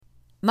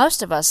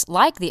Most of us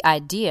like the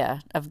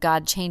idea of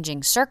God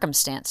changing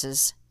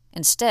circumstances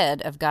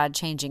instead of God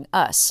changing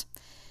us.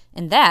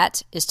 And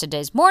that is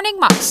today's Morning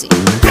Moxie.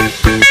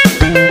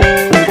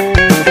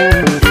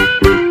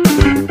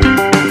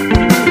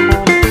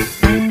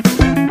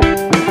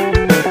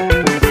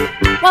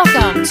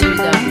 Welcome to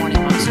the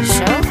Morning Moxie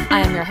Show. I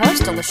am your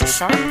host, Alicia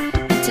Sharp,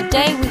 and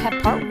today we have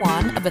part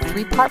one of a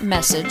three-part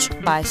message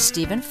by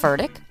Steven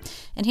Furtick,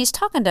 and he's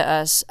talking to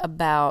us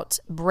about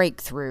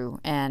breakthrough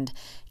and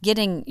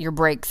getting your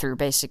breakthrough,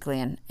 basically,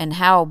 and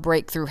how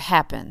breakthrough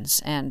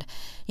happens. And,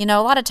 you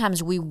know, a lot of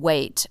times we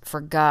wait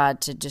for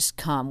God to just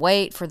come,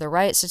 wait for the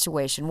right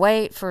situation,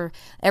 wait for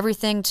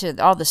everything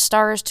all the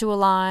stars to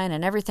align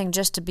and everything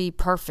just to be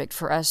perfect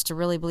for us to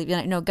really believe.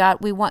 You know, God,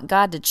 we want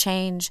God to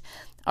change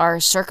our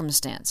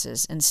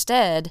circumstances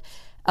instead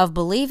of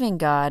believing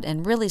God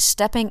and really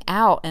stepping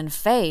out in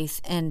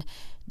faith and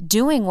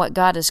doing what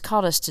God has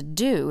called us to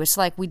do. It's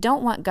like we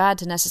don't want God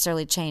to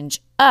necessarily change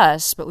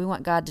us, but we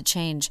want God to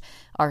change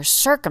our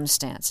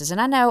circumstances. And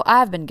I know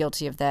I've been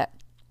guilty of that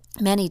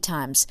many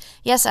times.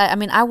 Yes, I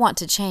mean, I want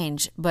to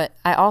change, but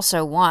I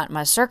also want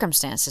my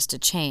circumstances to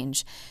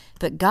change.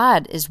 But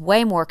God is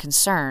way more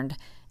concerned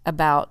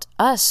about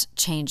us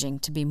changing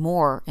to be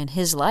more in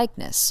His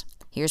likeness.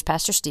 Here's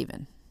Pastor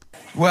Steven.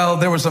 Well,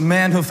 there was a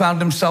man who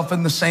found himself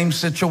in the same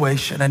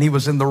situation, and he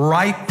was in the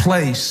right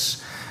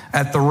place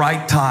at the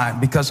right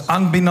time, because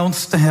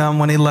unbeknownst to him,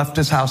 when he left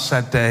his house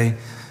that day,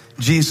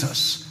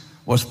 Jesus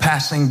was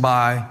passing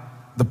by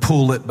the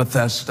pool at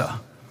Bethesda.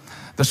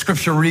 The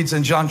scripture reads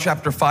in John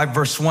chapter 5,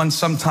 verse 1,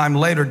 sometime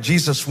later,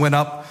 Jesus went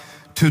up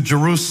to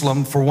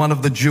Jerusalem for one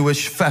of the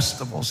Jewish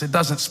festivals. It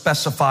doesn't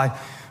specify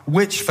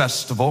which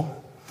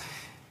festival,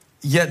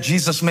 yet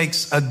Jesus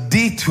makes a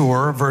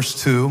detour,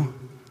 verse 2,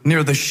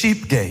 near the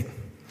sheep gate,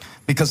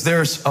 because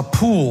there's a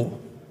pool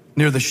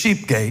near the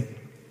sheep gate,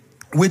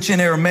 which in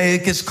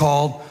Aramaic is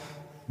called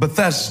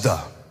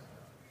Bethesda.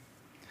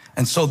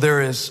 And so there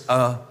is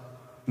a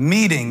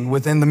meeting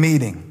within the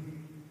meeting.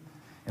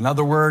 In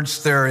other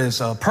words, there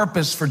is a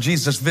purpose for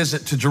Jesus'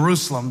 visit to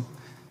Jerusalem,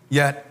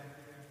 yet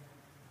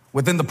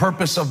within the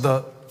purpose of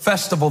the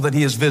festival that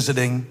he is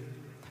visiting,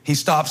 he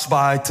stops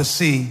by to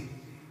see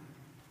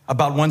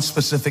about one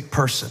specific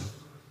person.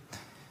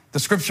 The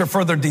scripture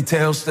further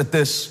details that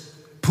this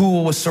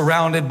pool was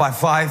surrounded by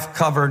 5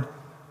 covered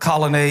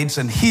colonnades,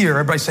 and here,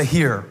 everybody say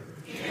here.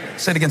 Here.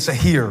 Say it again, say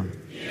here.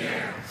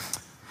 Here.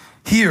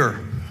 Here.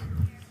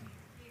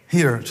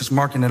 Here, just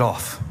marking it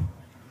off.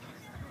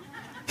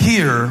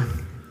 Here,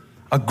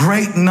 a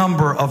great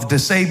number of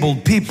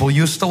disabled people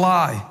used to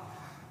lie.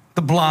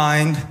 The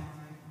blind,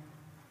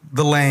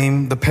 the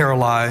lame, the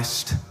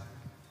paralyzed,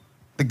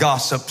 the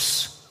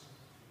gossips,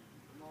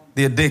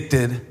 the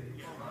addicted,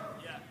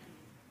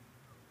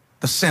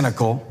 the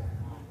cynical.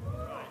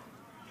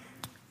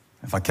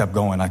 If I kept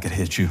going, I could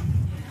hit you.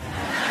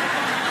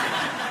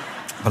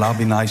 But I'll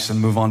be nice and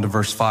move on to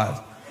verse 5.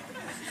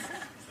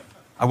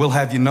 I will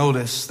have you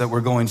notice that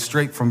we're going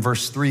straight from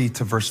verse 3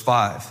 to verse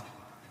 5,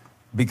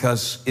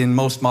 because in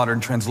most modern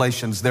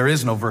translations, there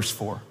is no verse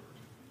 4.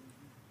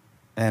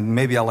 And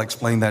maybe I'll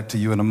explain that to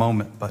you in a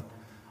moment. But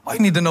all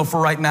you need to know for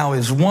right now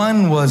is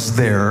one was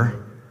there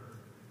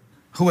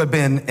who had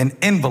been an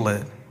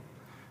invalid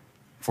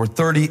for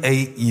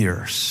 38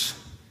 years.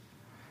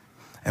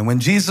 And when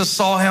Jesus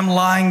saw him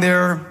lying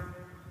there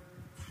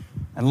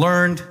and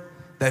learned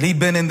that he'd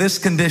been in this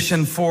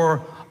condition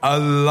for a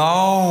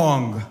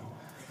long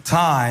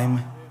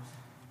time,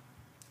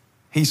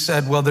 he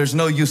said, well, there's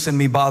no use in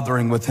me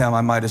bothering with him.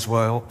 I might as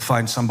well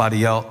find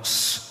somebody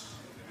else.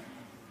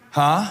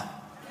 Huh?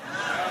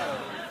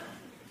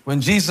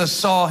 When Jesus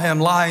saw him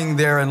lying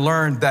there and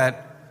learned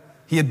that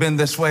he had been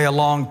this way a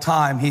long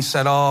time, he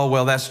said, oh,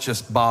 well, that's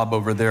just Bob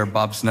over there.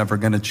 Bob's never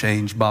going to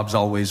change. Bob's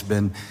always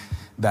been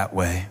that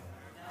way.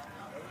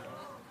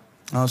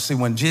 Oh, see,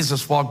 when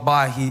Jesus walked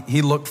by,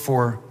 he looked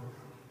for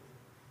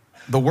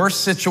the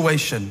worst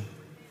situation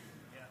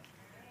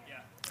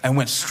and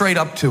went straight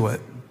up to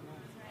it.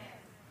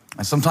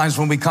 And sometimes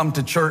when we come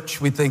to church,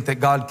 we think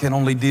that God can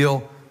only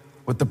deal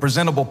with the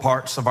presentable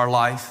parts of our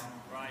life.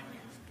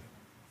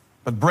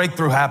 But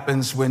breakthrough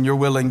happens when you're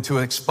willing to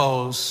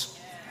expose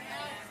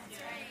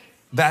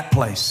that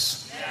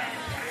place.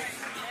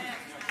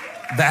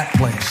 That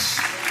place.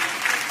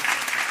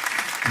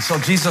 And so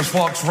Jesus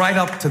walks right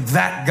up to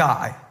that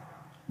guy,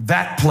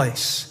 that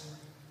place,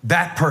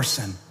 that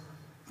person,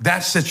 that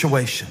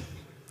situation.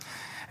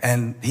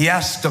 And he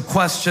asked a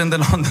question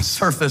that on the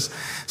surface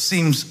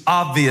seems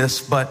obvious,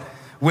 but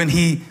when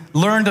he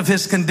learned of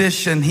his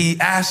condition, he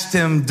asked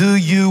him, do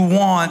you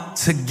want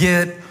to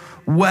get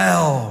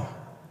well?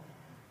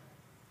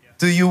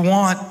 Do you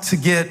want to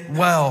get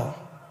well?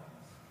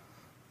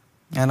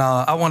 And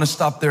I want to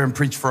stop there and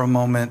preach for a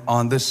moment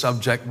on this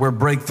subject, where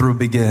breakthrough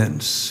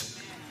begins.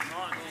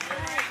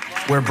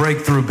 Where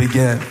breakthrough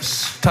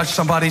begins. Touch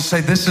somebody,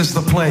 say, this is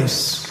the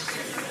place.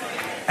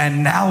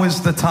 And now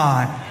is the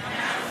time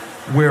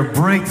where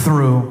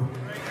breakthrough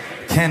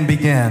can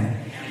begin.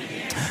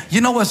 You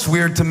know what's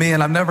weird to me,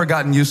 and I've never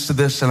gotten used to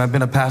this, and I've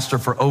been a pastor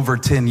for over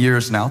 10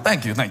 years now.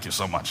 Thank you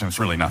so much. It's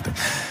really nothing.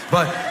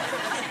 But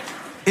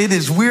it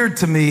is weird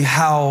to me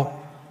how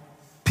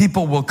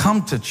people will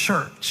come to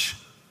church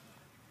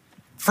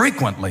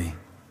frequently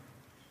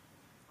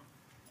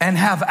and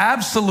have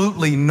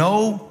absolutely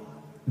no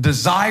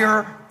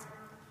desire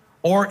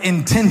or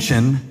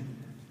intention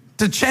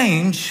to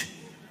change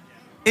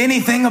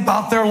anything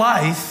about their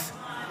life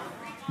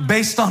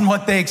based on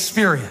what they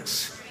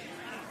experience.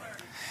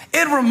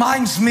 It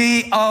reminds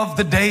me of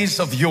the days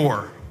of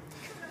yore.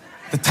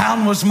 The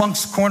town was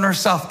Moncks Corner,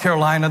 South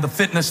Carolina. The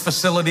fitness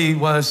facility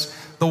was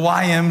the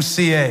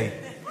YMCA.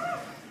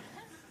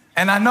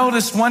 And I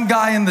noticed one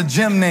guy in the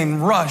gym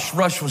named Rush.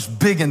 Rush was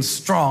big and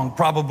strong,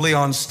 probably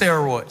on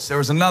steroids. There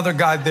was another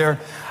guy there.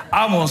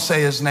 I won't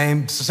say his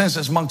name. Since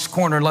it's Moncks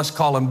Corner, let's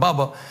call him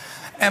Bubba.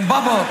 And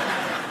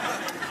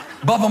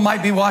Bubba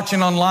might be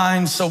watching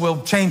online, so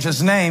we'll change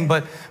his name.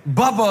 But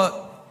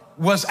Bubba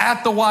was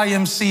at the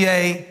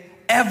YMCA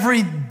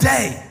every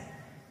day.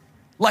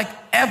 Like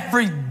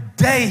every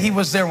day he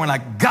was there when I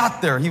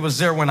got there. He was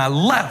there when I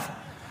left.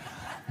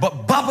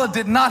 But Bubba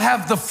did not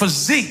have the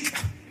physique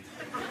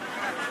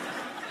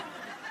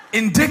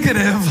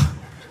indicative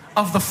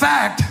of the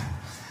fact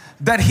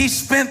that he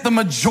spent the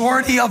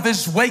majority of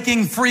his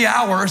waking free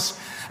hours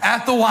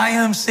at the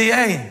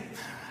YMCA.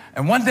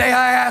 And one day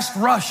I asked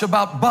Rush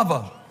about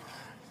Bubba.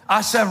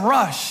 I said,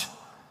 Rush,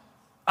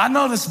 I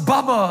noticed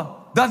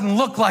Bubba doesn't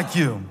look like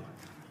you.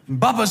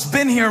 Bubba's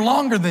been here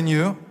longer than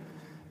you,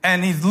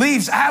 and he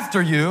leaves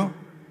after you,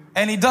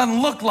 and he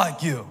doesn't look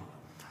like you.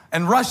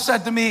 And Rush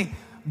said to me,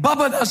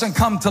 Bubba doesn't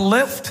come to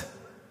lift.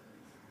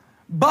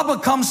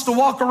 Bubba comes to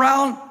walk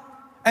around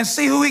and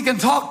see who he can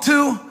talk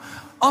to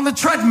on the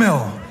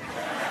treadmill.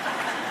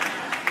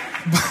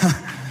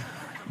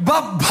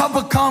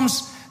 Bubba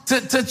comes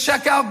to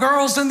check out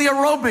girls in the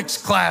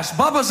aerobics class.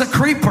 Bubba's a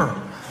creeper.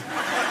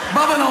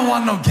 Bubba don't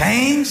want no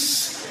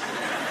gains.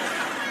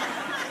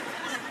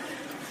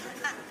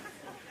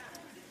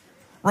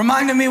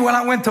 Reminded me when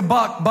I went to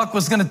Buck. Buck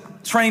was going to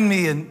train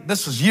me, and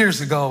this was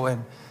years ago,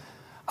 and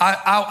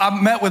I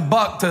met with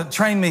Buck to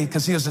train me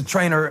because he was a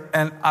trainer,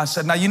 and I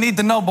said, now you need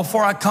to know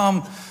before I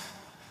come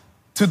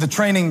to the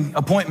training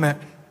appointment,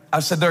 I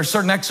said, there are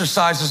certain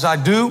exercises I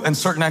do and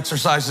certain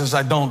exercises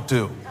I don't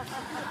do.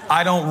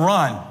 I don't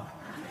run.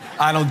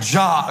 I don't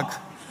jog.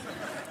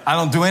 I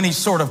don't do any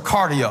sort of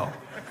cardio.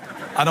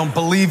 I don't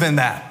believe in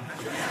that.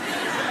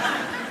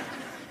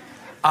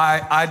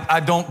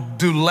 I don't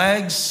do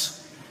legs.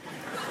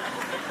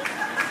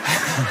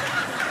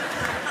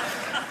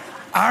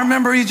 I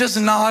remember he just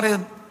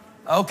nodded.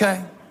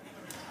 Okay.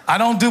 I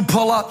don't do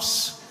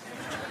pull-ups.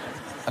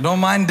 I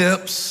don't mind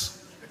dips.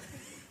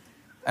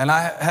 And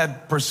I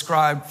had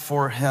prescribed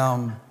for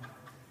him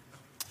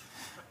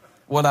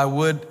what I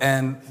would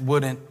and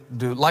wouldn't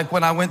do. Like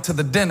when I went to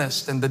the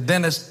dentist, and the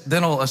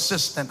dental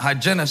assistant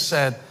hygienist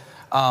said,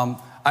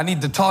 I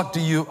need to talk to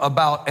you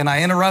about, and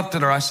I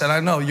interrupted her. I said, I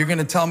know, you're going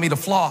to tell me to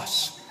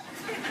floss.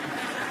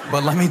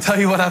 But let me tell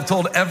you what I've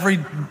told every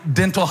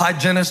dental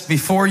hygienist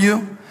before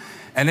you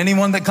and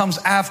anyone that comes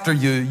after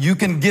you. You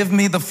can give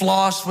me the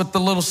floss with the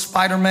little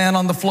Spider-Man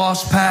on the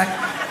floss pack,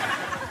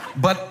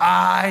 but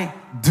I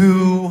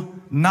do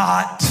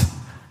not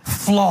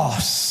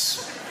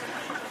floss.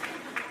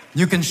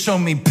 You can show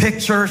me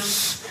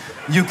pictures.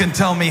 You can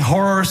tell me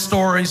horror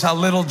stories, how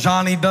little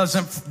Johnny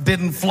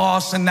didn't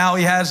floss and now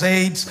he has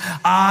AIDS.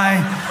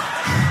 I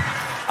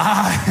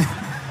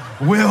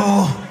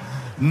will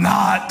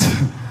not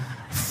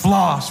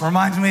floss.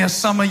 Reminds me of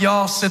some of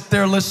y'all sit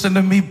there, listen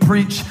to me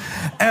preach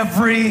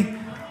every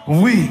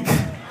week,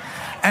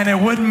 and it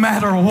wouldn't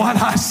matter what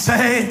I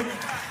say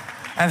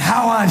and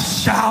how I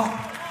shout.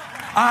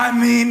 I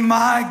mean,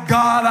 my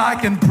God, I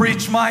can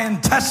preach my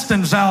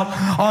intestines out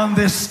on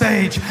this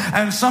stage.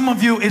 And some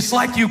of you, it's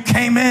like you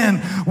came in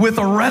with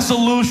a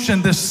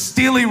resolution, this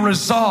steely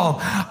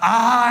resolve.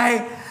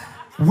 I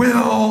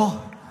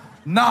will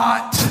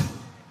not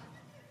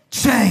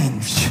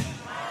change.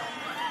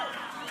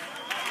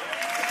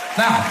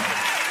 Now,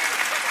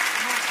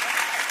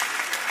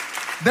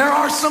 there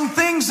are some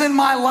things in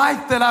my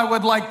life that I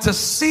would like to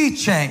see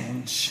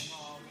change.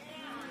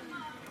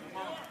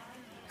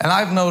 And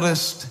I've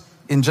noticed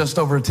in just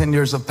over 10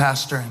 years of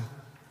pastoring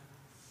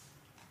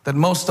that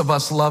most of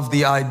us love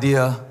the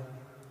idea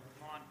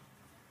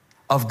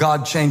of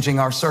God changing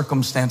our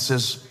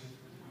circumstances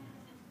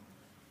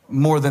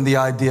more than the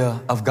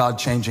idea of God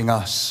changing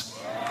us.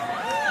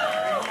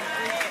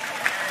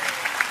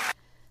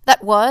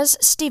 That was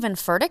Steven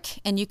Furtick,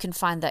 and you can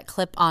find that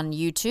clip on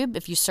YouTube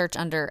if you search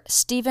under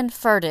Steven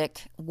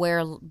Furtick,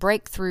 Where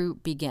Breakthrough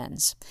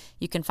Begins.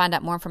 You can find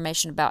out more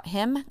information about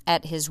him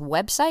at his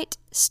website,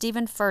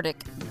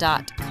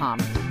 StevenFurtick.com.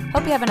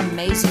 Hope you have an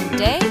amazing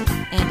day,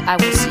 and I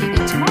will see you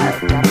again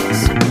tomorrow. God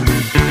bless.